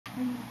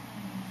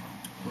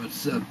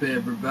What's up,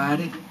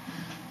 everybody?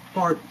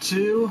 Part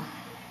 2.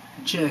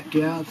 Check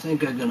out. I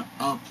think I'm gonna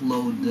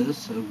upload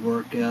this. A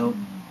workout.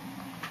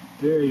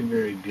 Very,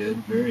 very good.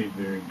 Very,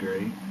 very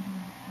great.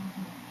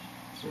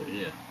 So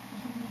yeah.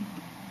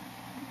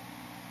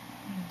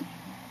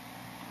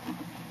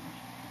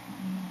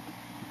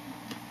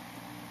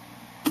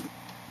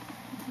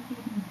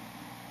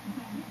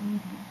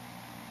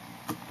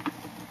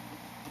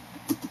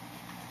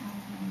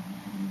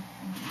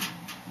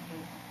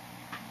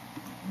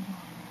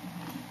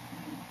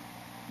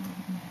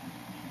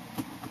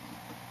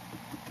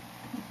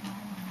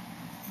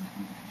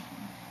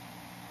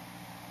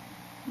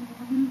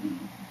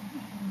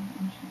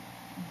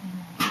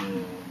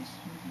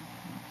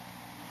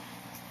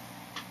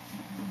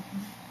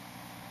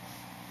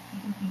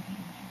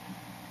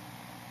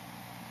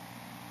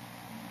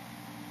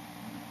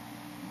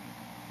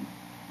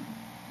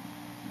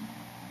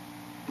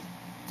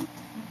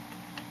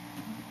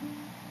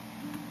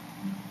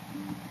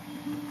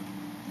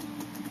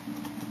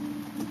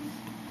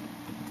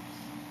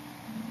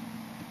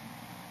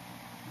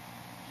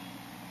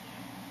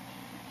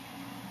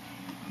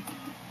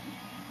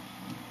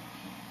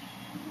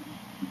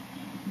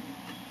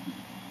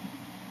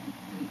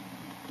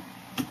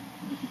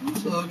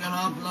 So I'm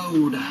gonna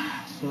upload.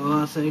 So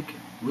I think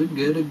we're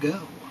good to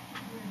go.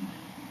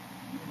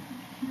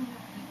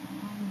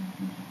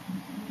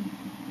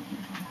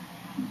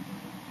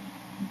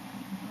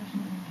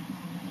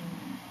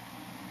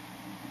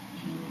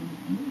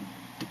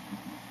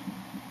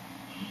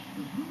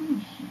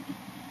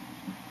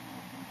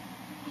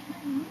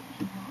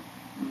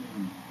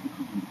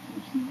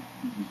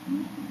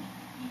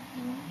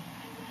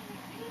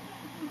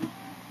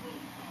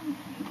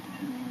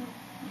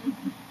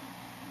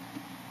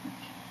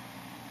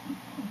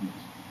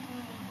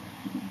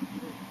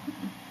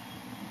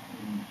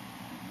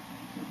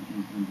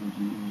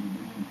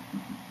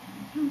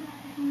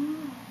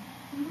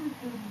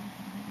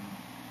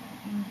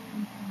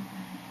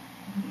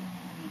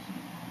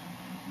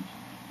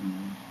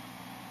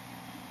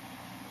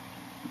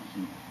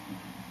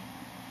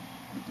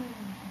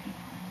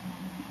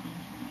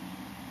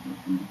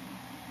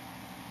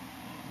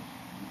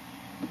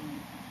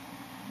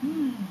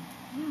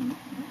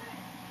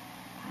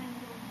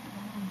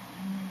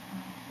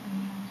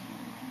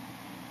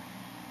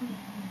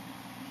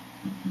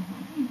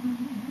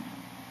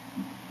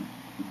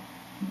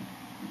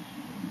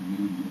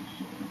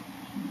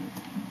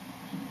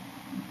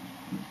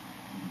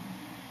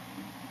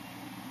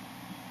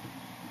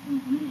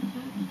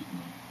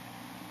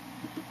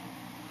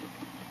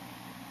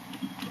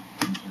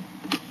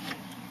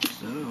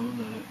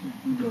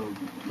 Go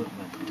put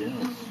my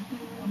desk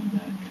on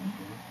back in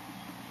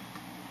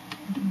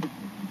here.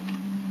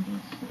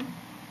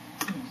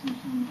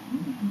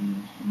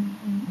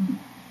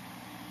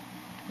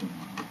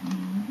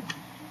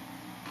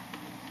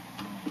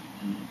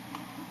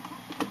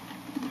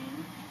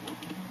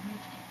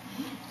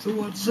 So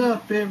what's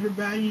up,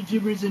 everybody?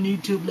 YouTubers in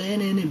YouTube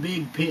land. Any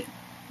big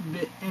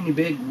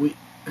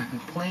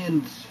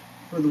plans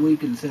for the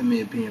weekend? Send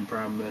me a PM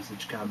private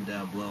message. Comment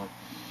down below.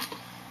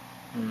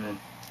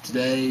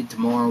 Today,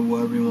 tomorrow,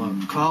 whatever you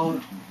want to call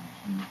it.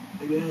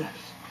 I guess.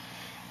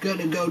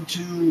 Gonna go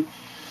to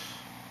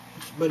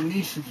my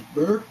niece's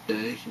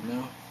birthday, you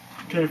know.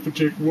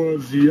 Catholic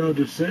was the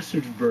other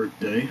sister's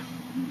birthday.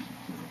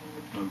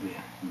 I'll be,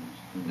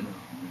 you know,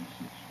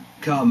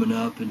 coming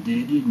up and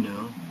did, you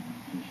know.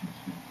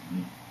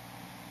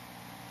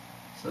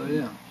 So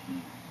yeah.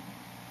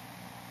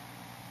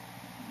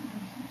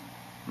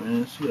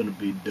 Man, it's gonna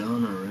be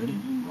done already.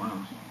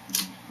 Wow.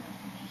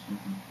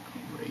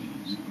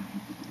 Crazy.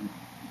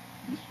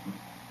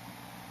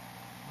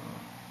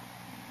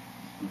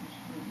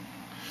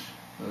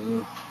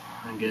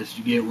 I guess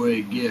you get what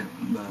you get,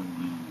 but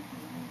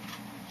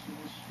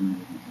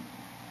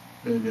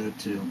gonna go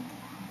to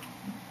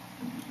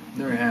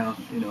their house,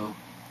 you know,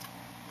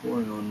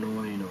 for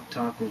Illinois, you know,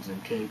 tacos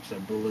and cakes, I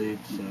believe,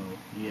 so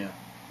yeah.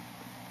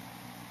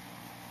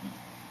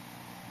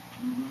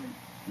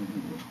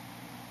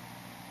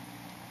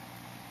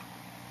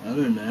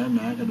 Other than that,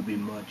 not gonna be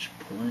much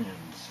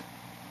plans.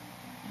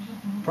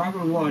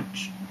 Probably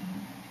watch,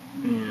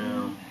 you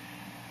know,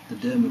 the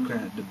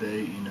Democrat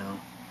debate, you know.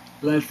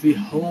 Let's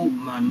hope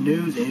my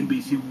news,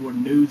 NBC World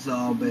News,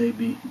 all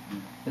baby,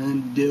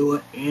 and do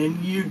it in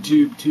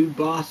YouTube. Two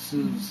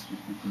bosses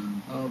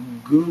of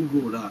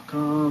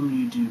Google.com,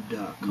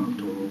 YouTube.com,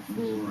 total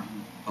 4.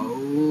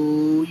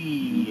 Oh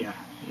yeah,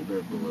 you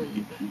better believe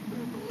it. You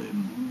better believe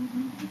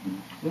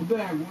it. We're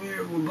back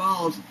with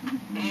Bawls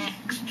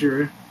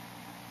EXXtra,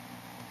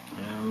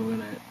 and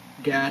we're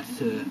got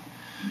to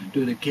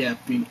do the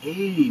caffeine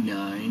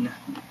 89,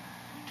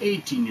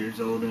 18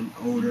 years old and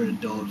older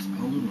adults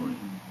only.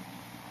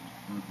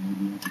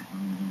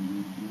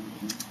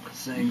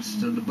 Thanks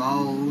to the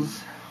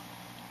Bawls,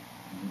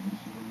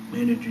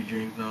 energy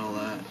drinks and all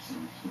that.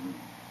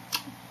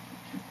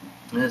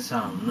 That's how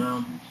I don't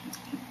know.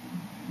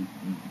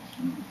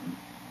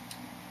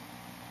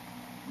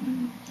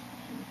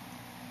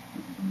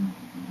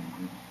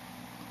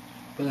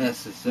 But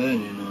that's the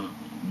thing, you know.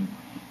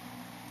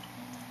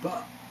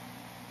 But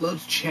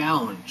let's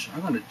challenge. I'm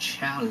gonna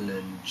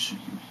challenge.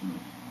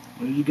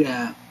 We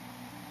got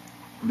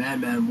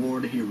Madman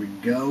Ward. Here we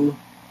go.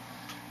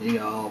 You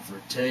got All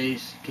for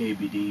Taste,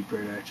 KBD,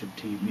 Production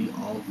TV,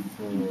 all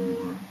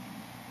for.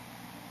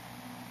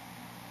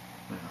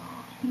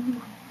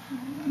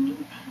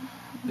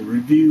 The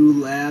review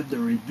lab, the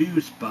review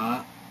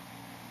spot,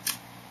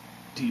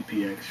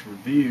 TPX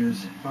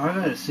reviews. I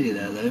gotta see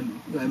that.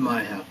 They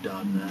might have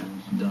done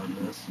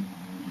this.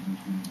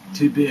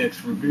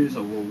 TPX reviews. I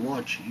will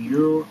watch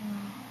your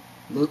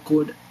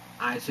liquid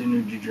ice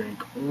energy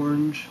drink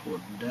orange.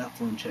 We'll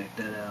definitely check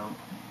that out.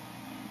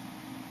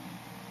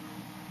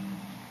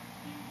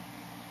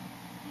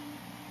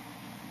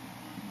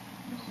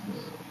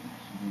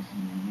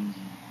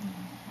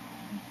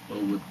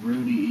 With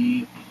Rudy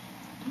E.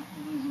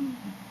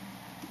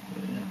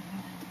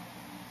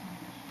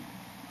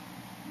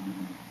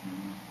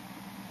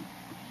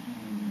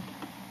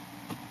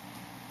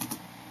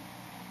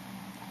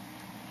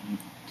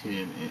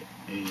 Tim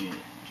A-G-E.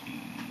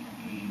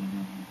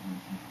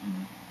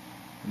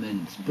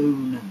 Mint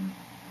Spoon.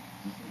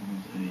 So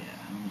yeah.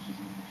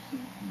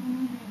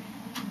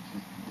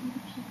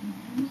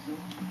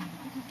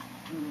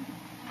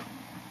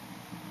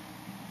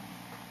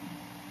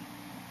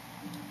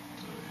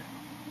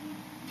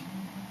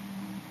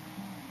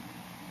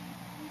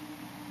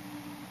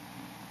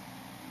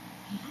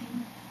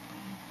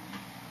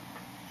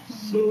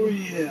 So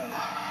yeah,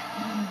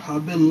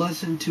 I've been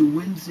listening to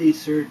Wednesday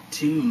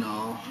 13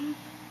 all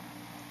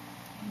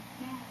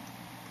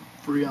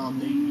free on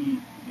the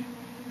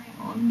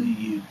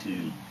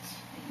YouTubes.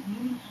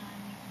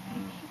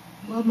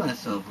 Love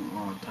myself a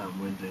long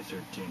time. Wednesday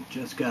 13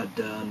 just got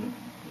done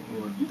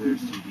with their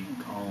CD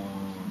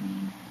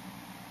Calling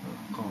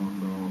for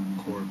All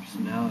Corpse.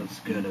 Now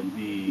it's gonna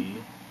be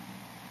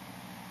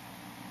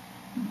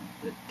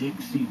the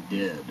Dixie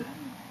Dead.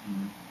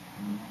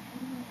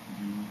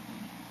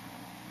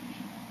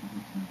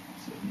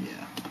 So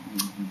yeah.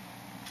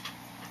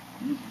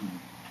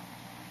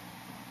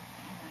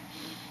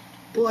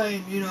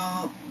 Playing, you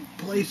know,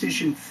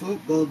 PlayStation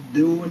football,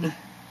 doing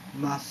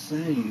my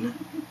thing.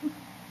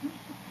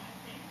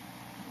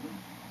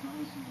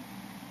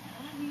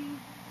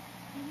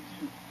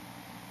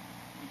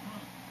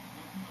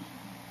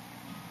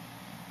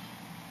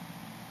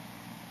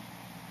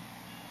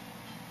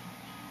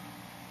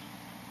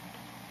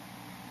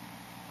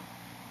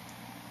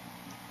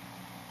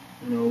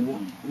 You know,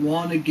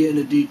 want to get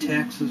into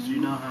Texas, you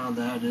know how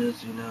that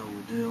is, you know,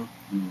 we do.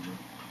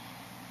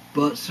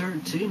 But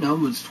 13, I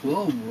was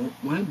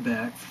 12, went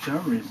back for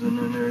some reason,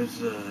 and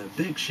there's a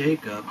big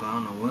shake-up. I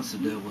don't know what's the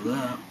deal with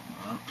that.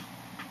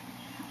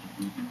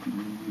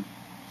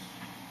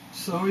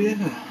 So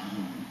yeah,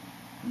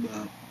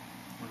 but I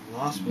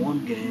lost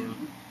one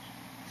game.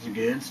 It's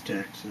against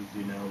Texas,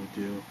 you know,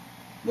 we do.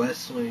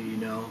 Wesley, you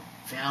know,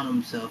 found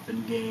himself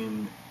in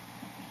game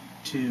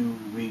 2,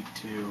 week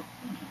 2, you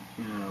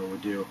know, we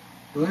do.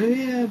 But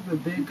he had a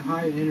big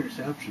high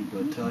interception,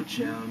 but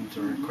touchdowns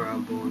or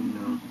incredible, you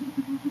know,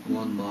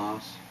 one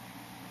loss.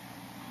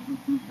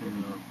 You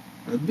know,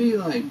 it'd be, you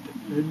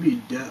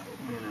know,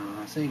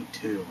 I think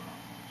 2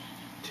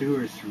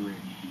 or 3.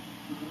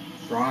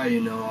 Probably,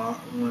 you know, I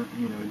went,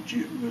 you know,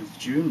 was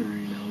junior,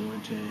 you know,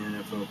 went to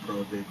NFL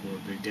Pro Big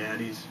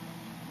Daddies.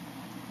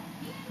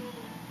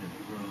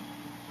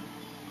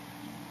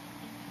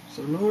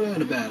 So no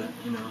doubt about it,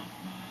 you know.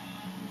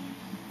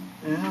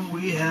 And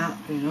we have,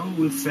 you know,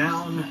 we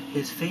found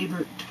his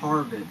favorite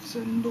targets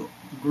and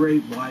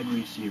great wide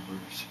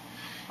receivers.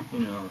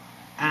 You know,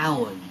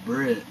 Allen,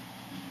 Britt,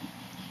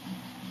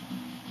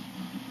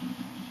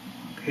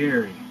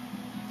 Perry,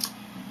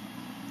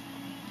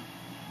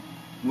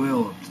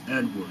 Williams,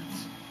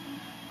 Edwards.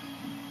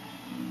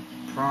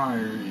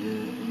 Pryor,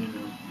 you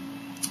know,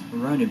 a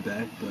running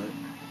back, but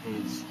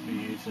he's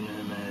using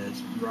him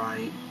as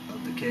right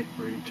of the kick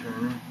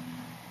returner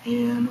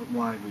and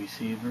wide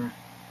receiver.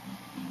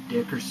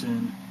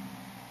 Dickerson,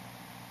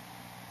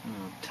 you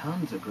know,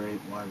 tons of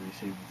great wide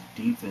receivers.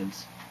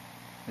 Defense,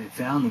 they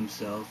found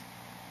themselves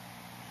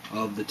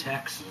of the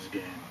Texas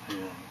game.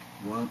 And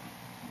what?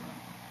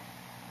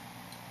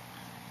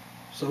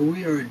 So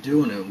we are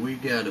doing it. We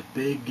got a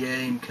big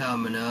game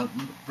coming up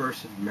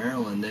versus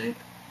Maryland.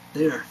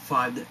 They are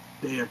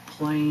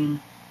playing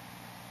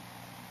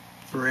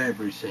for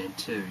everything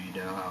too. You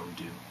know how we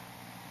do.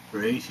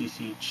 For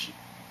ACC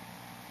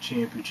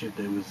championship,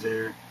 they was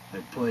there.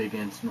 They played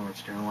against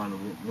North Carolina,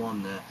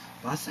 won that.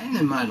 But I think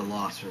they might have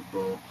lost their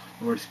bowl.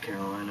 North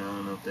Carolina, I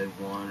don't know if they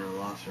won or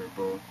lost their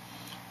bowl.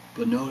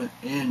 But no,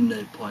 and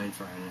they played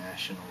for a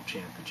national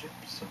championship.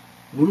 So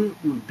we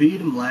beat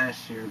them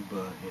last year,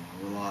 but you know,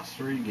 we lost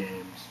 3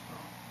 games.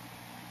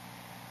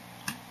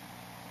 So.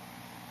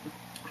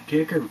 The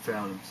kicker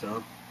found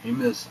himself.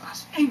 I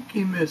think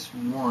he missed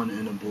 1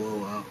 in a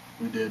blowout.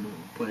 We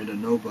played a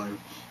nobody.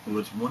 It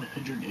was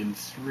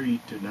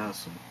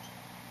 103-0.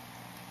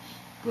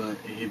 But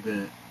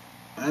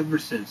ever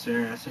since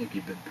there, I think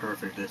he's been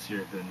perfect this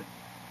year, been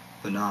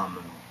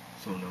phenomenal.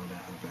 So no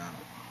doubt about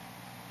it.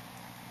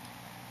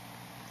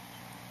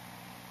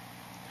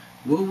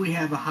 Will we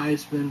have a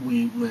Heisman?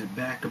 We went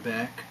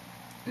back-to-back.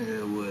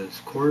 It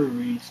was Corey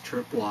Reed's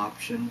triple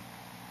option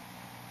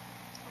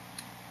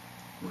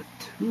with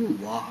 2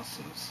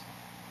 losses.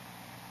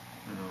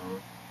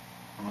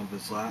 Of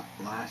his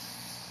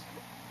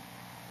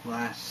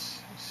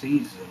last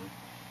season,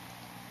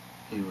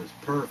 he was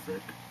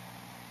perfect.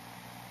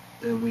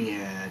 Then we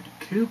had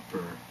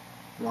Cooper,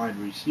 wide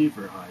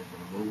receiver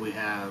Heisman. Will we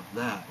have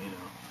that?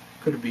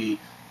 Could it be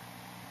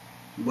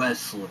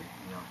Wesley,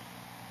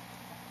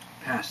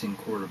 passing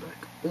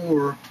quarterback,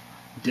 or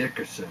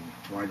Dickerson,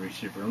 wide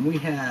receiver? And we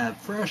have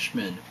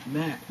freshman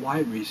Mac,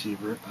 wide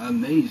receiver,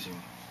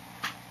 amazing.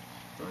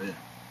 So yeah.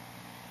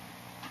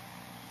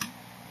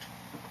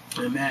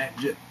 And Matt,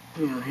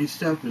 he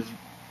stepped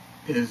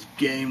his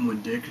game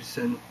when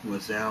Dickerson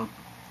was out.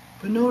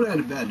 But no doubt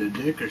about it,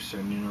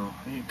 Dickerson,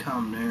 he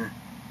come there,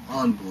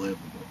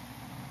 unbelievable.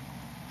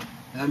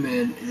 That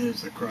man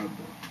is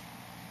incredible.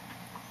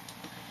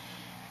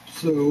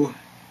 So,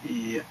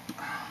 yeah,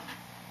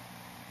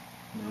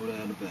 no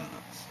doubt about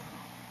it. So.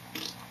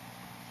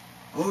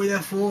 Oh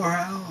yeah,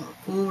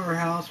 Fuller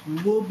House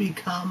will be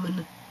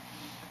coming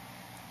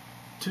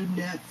to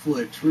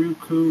Netflix,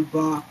 Roku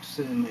box,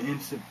 and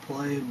instant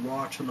play,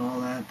 watching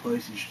all that,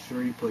 PlayStation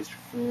 3, PlayStation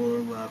 4,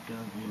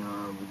 laptop,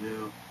 how we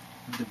do,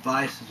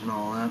 devices and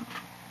all that.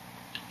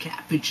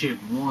 Cappy Chick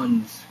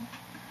 1's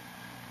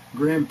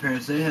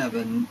grandparents, they have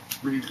a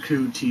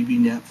Roku TV,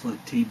 Netflix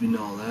TV and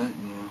all that,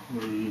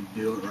 where you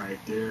do it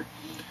right there.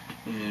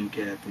 And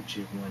Cappy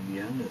Chick 1,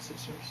 yeah,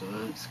 necessary, so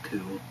that's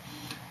cool.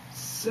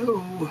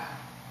 So,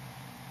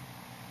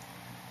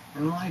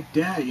 and like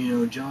that,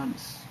 John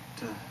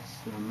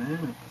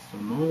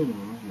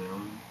Simone,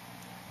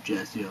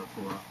 Jesse up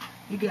for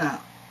you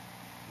got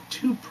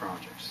 2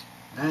 projects.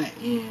 That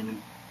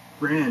and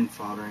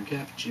Grandfather, and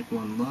Cappy Chick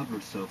 1 Love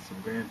Herself from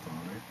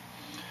Grandfather.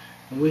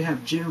 And we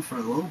have Jennifer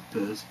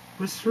Lopez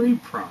with 3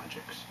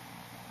 projects.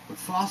 The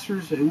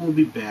Fosters, they will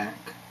be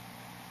back.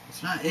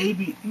 It's not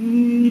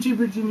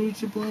YouTubers in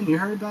YouTube land. You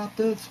heard about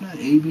that? It's not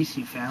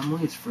ABC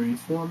Family. It's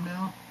Freeform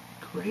now.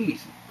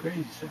 Crazy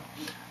stuff.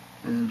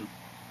 And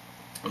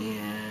a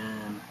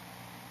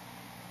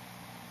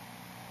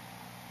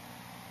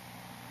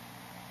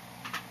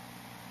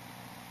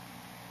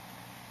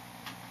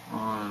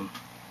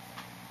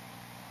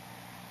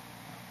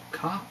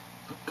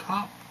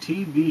cop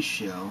TV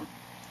show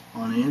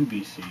on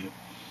NBC,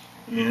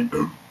 and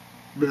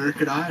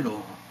American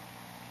Idol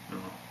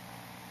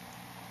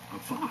on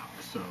Fox.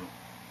 So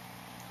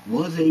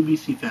was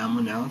ABC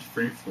Family, now it's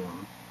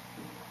Freeform,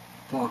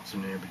 Fox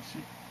and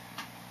NBC.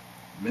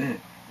 Man,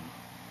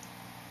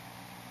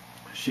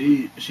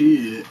 she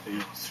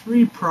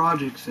 3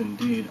 projects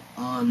indeed,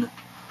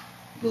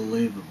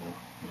 unbelievable.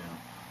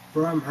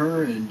 From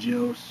her and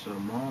Joe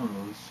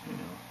Simone's,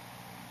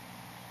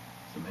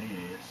 I'm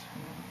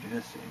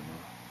guessing,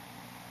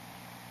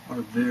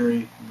 are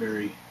very,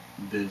 very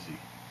busy.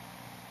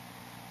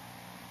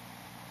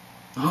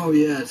 Oh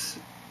yes,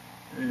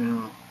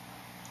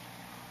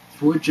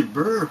 Switch of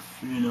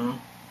Birth,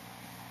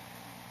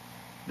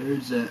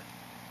 there's that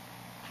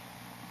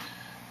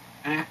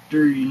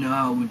actor,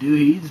 how we do,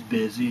 he's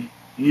busy.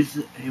 He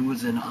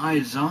was in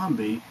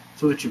iZombie,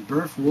 Switch of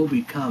Birth will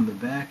be coming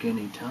back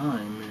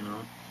anytime,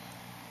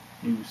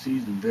 New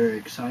season, very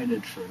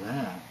excited for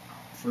that.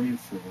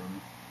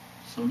 Freeform.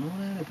 So no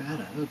doubt about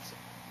it. That's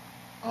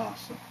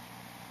awesome.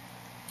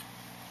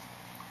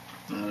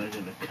 Now they're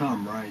gonna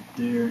come right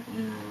there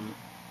and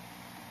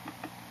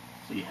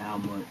see how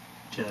much,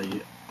 tell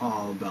you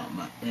all about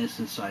my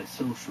SSI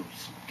Social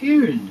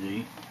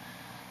Security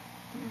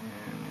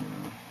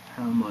and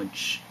how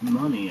much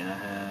money I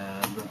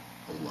have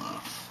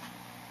left.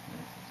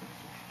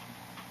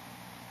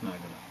 Not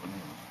gonna.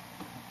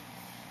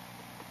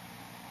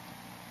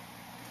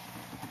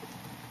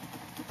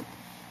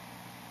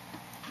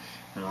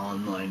 And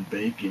online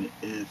banking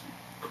is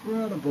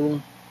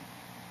incredible.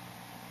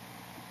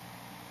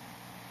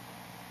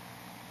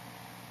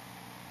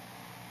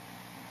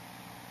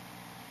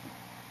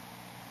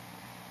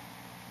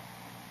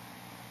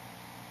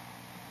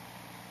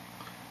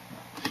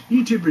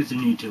 YouTubers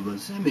and YouTubers,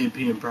 send me a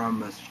PM problem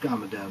message,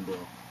 comment down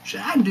below. Should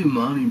I do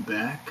money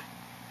back?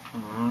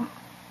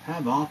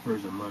 Have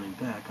offers of money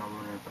back. I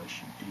wonder if I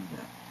should do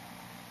that.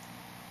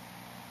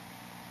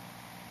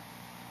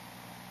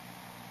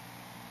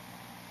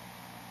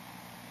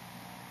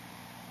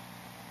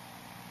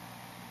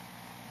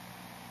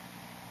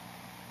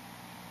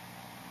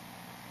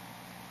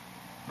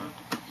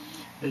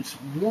 It's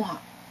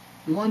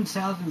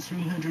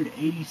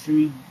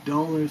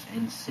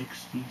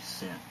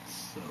 $1,383.60.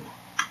 So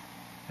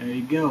there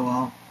you go,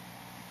 all.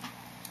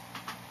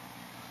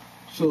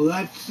 So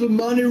that's the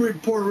money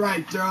report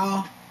right there,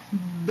 all.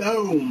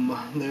 Boom.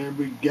 There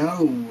we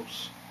go.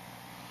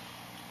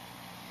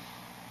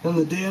 And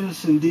the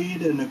dentist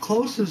indeed, and the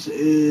closest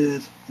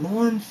is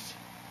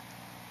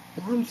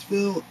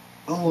Lawrenceville,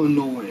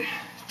 Illinois.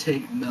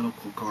 Take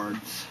medical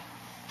cards.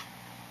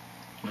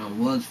 Now, it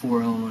was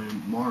for Illinois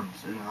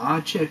Martins. And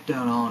I checked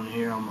out on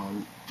here on my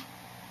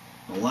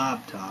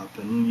laptop,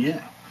 and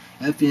yeah,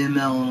 FEM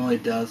Illinois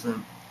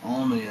doesn't.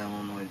 Only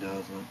Illinois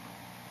doesn't.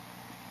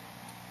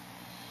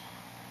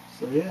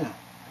 So yeah,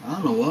 I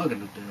don't know what I'm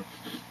gonna do.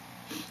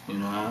 You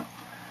know,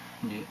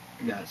 I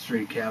got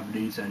 3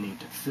 cavities I need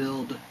to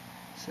fill.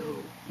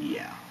 So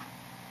yeah,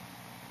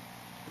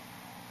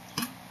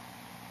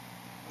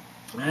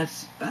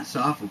 that's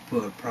awful.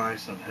 Put a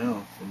price on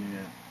health, and you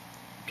got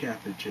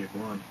cavity check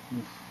 1.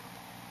 Oof.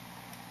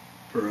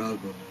 For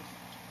ugliness.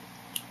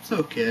 It's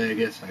okay. I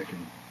guess I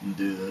can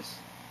do this.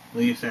 At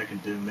least I can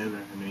do. Maybe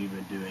I can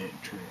even do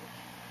entry.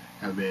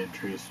 Have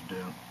entries to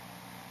do.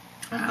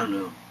 I don't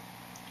know.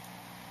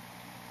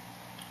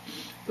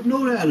 But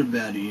no doubt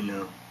about it, you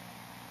know.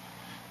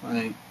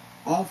 Like,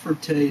 all for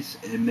taste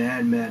and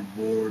mad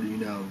board, you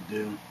know,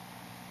 do.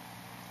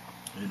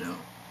 You know.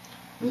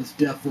 This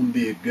definitely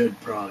be a good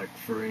product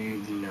for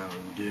you, you know,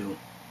 do.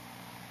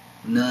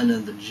 None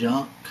of the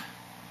junk,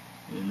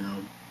 you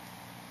know.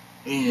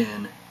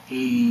 And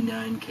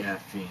 89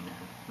 caffeine.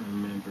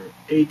 Remember,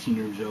 18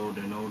 years old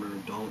and older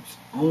adults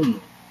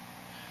only.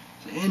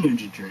 It's an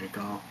energy drink,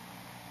 all.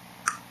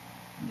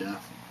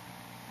 Definitely.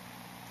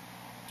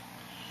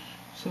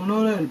 So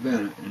no doubt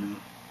about it, you know.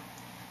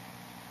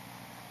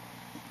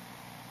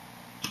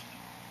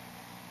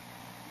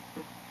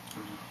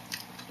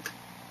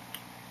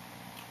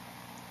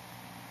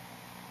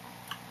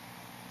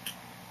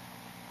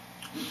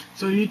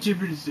 So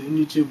YouTubers and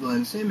YouTube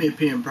land, send me a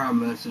PM private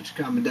message,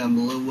 comment down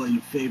below what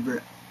your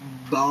favorite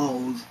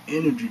Bawls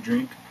energy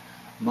drink.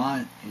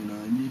 Mine, you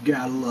know, you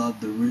gotta love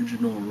the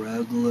original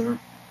regular.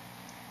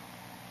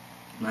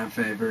 My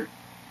favorite.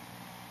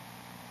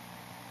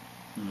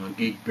 You know,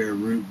 Geek Bear,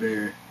 Root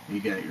Beer. You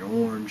got your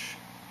orange.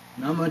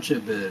 Not much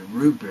of a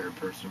root beer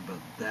person, but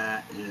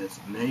that is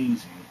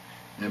amazing.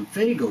 And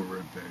Fago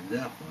root beer,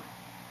 definitely.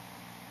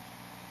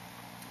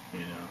 You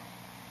know.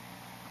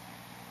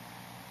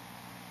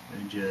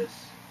 They just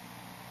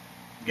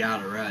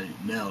got it right,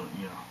 nailed it,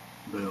 you know.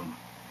 Boom.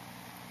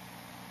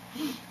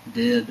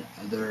 Did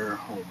their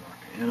homework.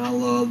 And I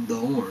love the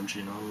orange,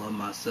 you know. I love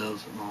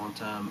myself a long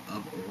time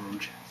of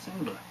orange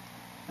soda.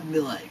 I'd be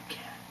like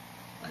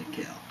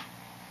hell.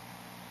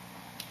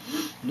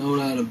 No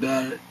doubt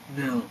about it,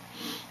 you know.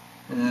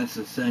 And that's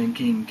the same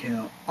King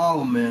Cal.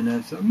 Oh man,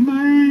 that's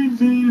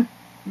amazing.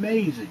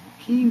 Amazing.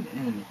 King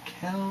and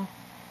Cal.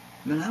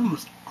 Man, that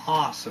was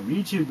awesome.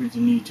 YouTubers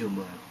and YouTube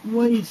land.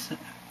 Wait,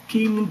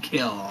 King and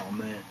Cal, oh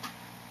man.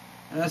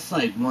 That's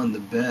like one of the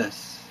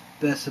best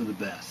of the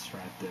best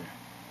right there.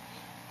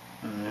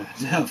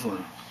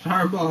 Definitely.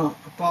 Sorry about,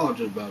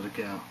 apologize about the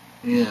cow.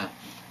 Yeah,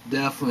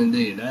 definitely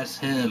indeed. That's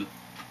him.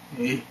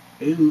 He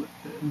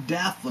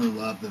definitely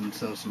loved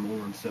himself some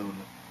orange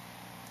soda.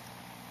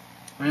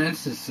 And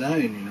that's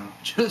insane, you know.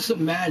 Just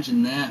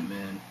imagine that,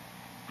 man.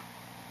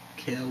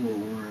 Kale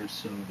with orange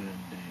soda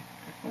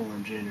and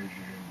orange energy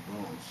and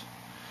balls.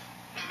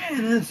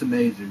 Man, that's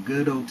amazing.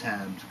 Good old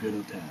times, good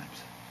old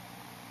times.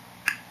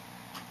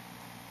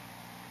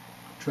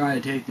 Try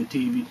to take the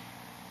TV,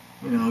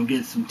 you know,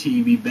 get some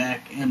TV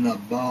back in the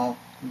ball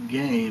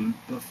game.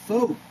 But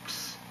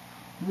folks,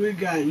 we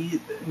got, you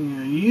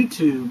know,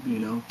 YouTube, you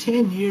know,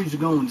 10 years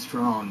going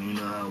strong, you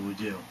know how we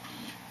do.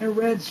 And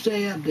Red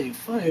Stay Update,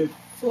 funny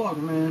fuck,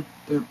 man.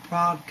 They're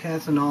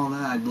podcasting all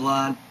that.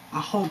 Glad. I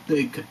hope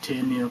they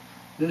continue.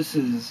 This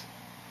is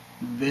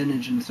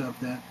vintage and stuff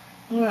that.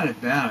 Not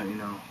about it, you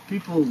know.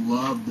 People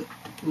love this,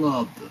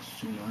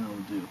 you know how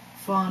we do.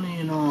 Funny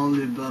and all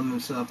the above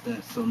and stuff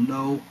that. So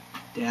no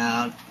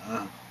doubt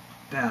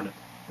about it.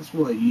 That's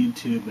what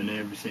YouTube and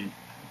everything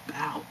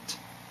about.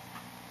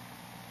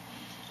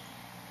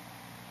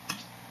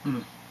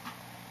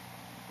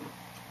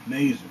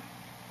 Amazing.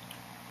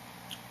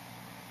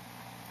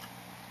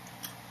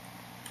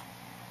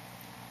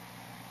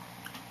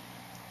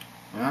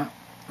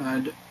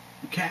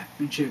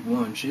 Cappy Chick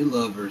 1, she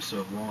loved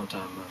herself a long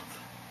time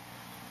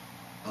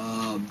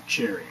of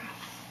Cherry.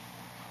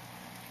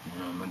 You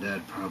know, my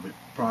dad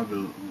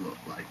probably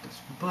looked like this,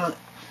 but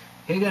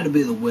he got to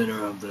be the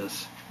winner of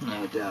this.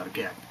 No doubt, a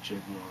Cappy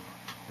Chick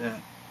 1. Yeah.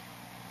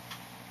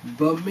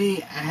 But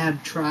me, I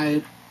have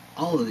tried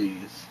all of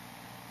these.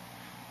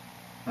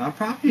 I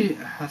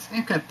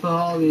think I put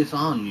all these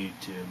on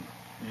YouTube.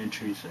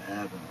 Entries that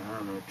haven't. I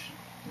don't know what you.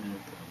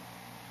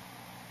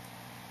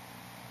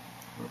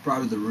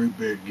 Probably the Root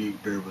Beer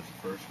Geek Bear was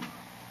the first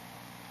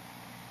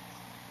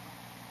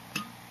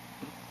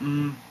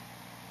one.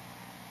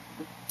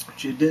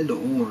 She did the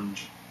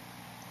orange.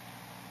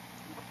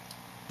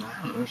 I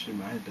don't know, she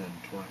might have done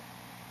it twice.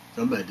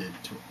 Somebody did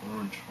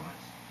orange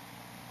twice.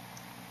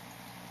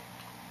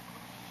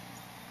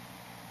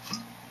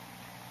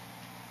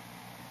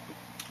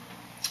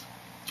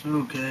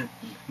 Okay.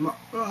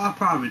 I'll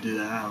probably do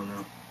that, I don't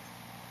know.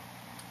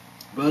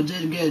 But I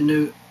did get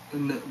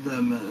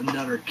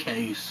another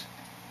case.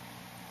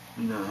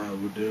 You know how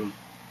we do.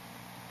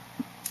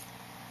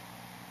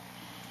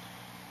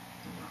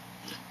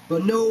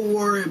 But no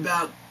worry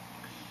about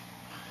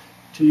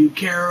to you,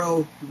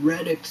 Carol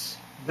Reddix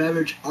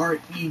Beverage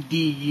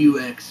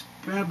REDUX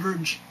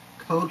Beverage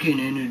Coke and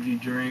Energy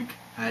Drink.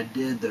 I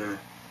did the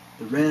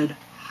red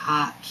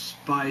hot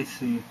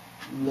spicy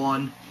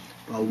one,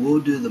 but we'll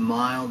do the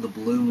mild, the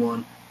blue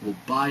one. We'll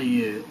buy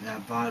you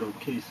that Vital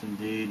case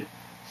indeed,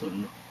 so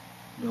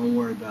don't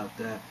worry about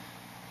that.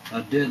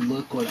 I did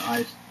liquid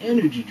iced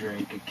energy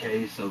drink, a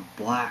case of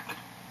black.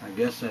 I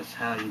guess that's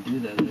how you do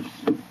that. It's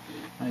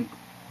like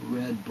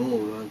Red Bull,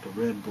 like a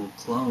Red Bull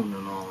clone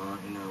and all that,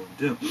 you know,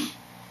 do.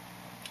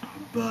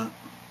 But,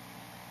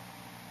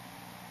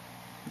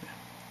 yeah.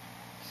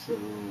 So,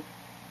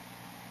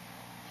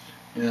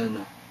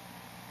 and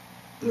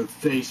their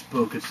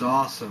Facebook, it's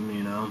awesome,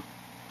 you know.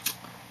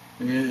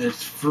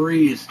 It's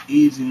free, it's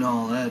easy and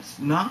all that. It's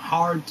not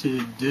hard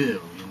to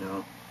do, you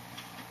know.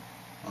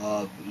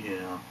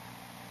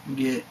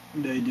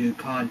 They do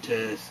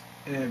contests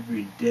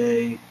every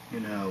day, you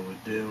know, we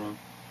do.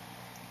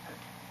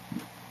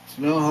 It's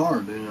not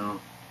hard, you know.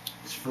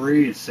 It's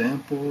free, it's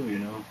simple, you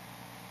know.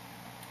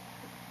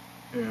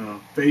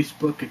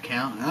 Facebook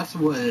account, that's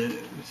what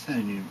it's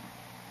saying. You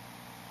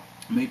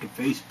make a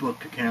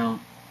Facebook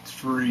account, it's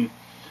free,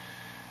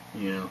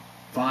 you know.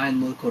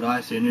 Find liquid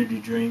ice energy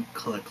drink,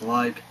 click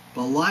like.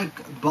 But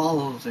like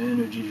Bawls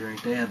energy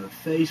drink, they have a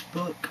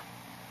Facebook,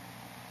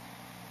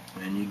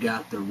 and you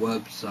got their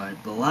website.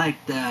 But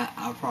like that,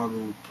 I'll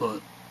probably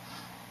put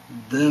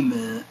them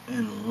in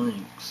the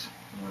links.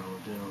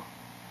 You know,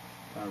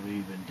 probably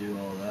even do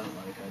all that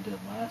like I did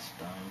last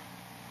time.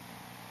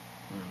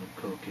 And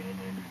the cocaine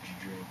energy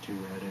drink,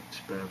 Theoretics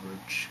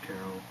beverage,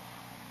 Carol,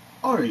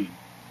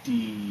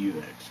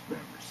 REDUX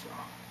beverage. So.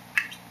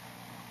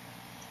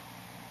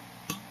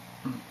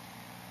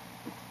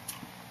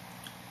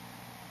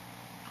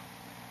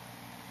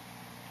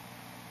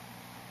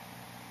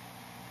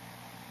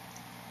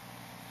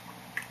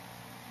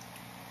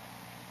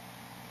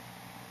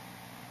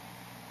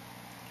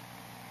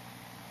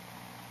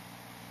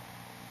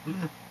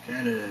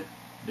 Kind of a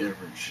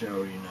different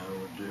show, you know,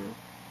 we'll do.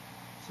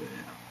 So,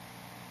 yeah.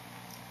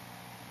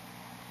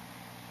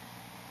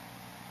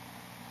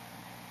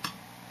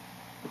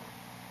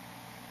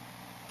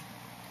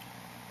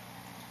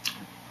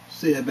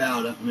 See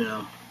about it, you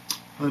know.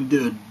 I'm gonna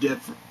do a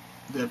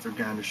different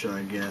kind of show,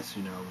 I guess,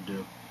 you know, we'll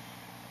do.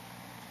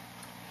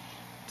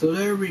 So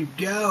there we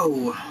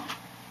go.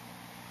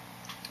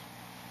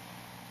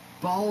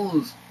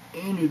 Bawls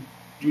energy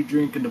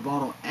drink in the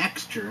bottle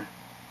extra.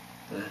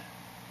 The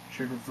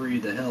sugar-free,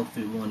 the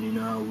healthy one, you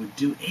know. We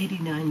do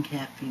 89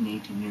 caffeine,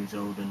 18 years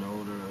old and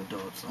older,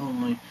 adults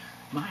only.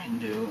 Mine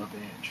do a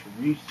batch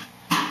of Reese.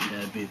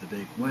 That'd be the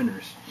big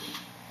winners.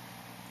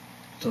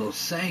 So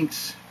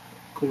thanks,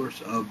 of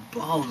course, of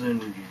Bawls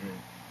energy drink.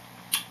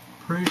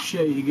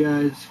 Appreciate you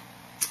guys.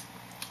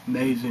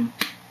 Amazing.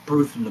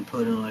 Proof in the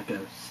pudding, like I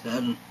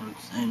said. I'm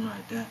saying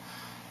like that.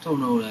 Don't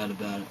know that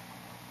about it.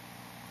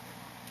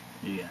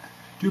 Yeah.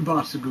 2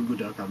 boxes of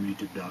Google.com,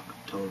 YouTube.com,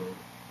 total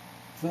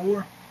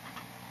 4.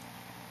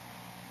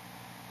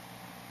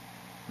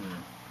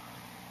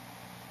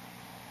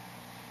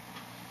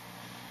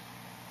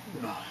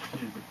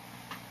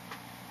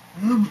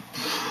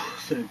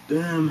 Save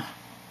them.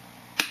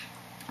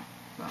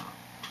 My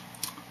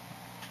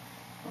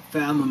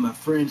family, my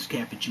friends,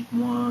 Cappy Chick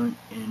One,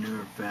 and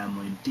her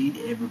family. Indeed,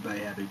 everybody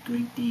have a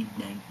great day.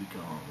 Thank we can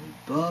all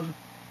above.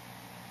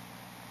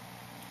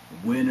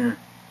 Winner.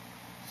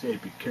 Say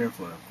be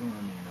careful, have fun,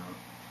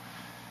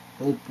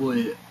 you know.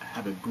 Hopefully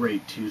have a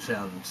great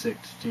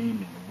 2016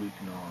 and a week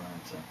and all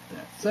that stuff like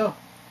that.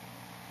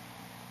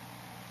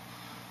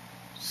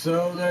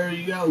 So there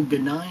you go.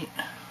 Good night.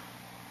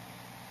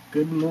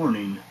 Good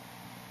morning.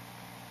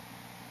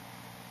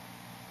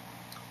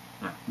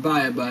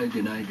 Bye, everybody.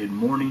 Good night. Good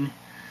morning.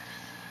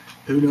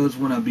 Who knows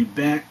when I'll be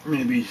back?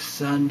 Maybe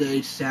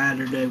Sunday,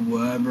 Saturday,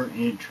 whatever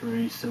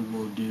entry. So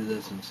we'll do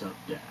this and stuff.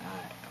 Yeah.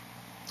 Alright.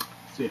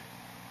 See ya.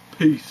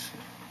 Peace.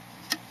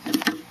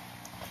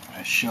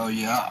 I show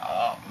you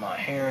my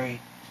Harry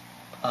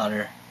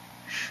Potter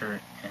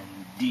shirt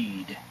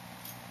indeed.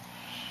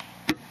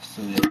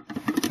 So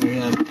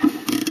yeah,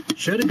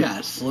 should have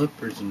got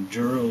slippers and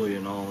jewelry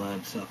and all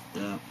that stuff.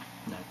 That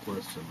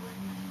necklace and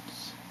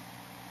rings,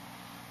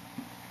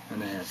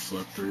 and they had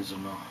slippers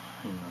and all.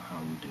 You know how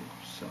we do.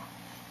 So,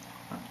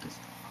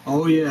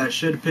 oh yeah, I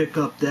should have picked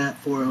up that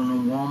for it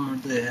on the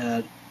Walmart. They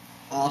had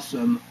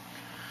awesome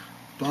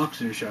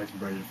boxer shorts,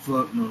 but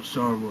fuck no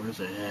Star Wars.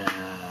 They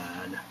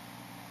had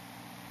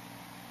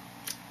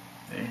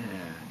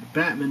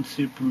Batman,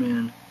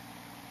 Superman,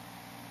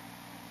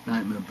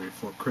 Nightmare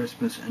Before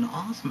Christmas, and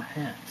awesome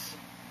hats.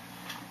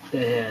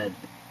 They had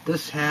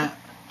this hat,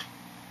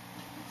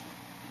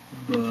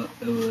 but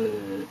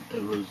it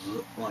was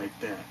like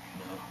that,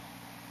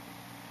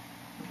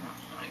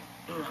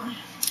 you know,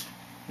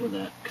 with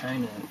that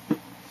kind of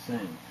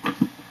thing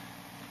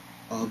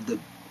of the,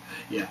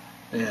 yeah.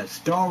 They had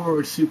Star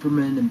Wars,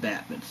 Superman, and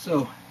Batman.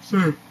 So,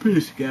 sir,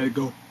 peace. Gotta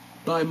go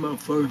buy my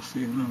first,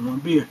 you know, one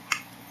beer.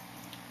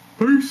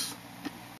 Peace.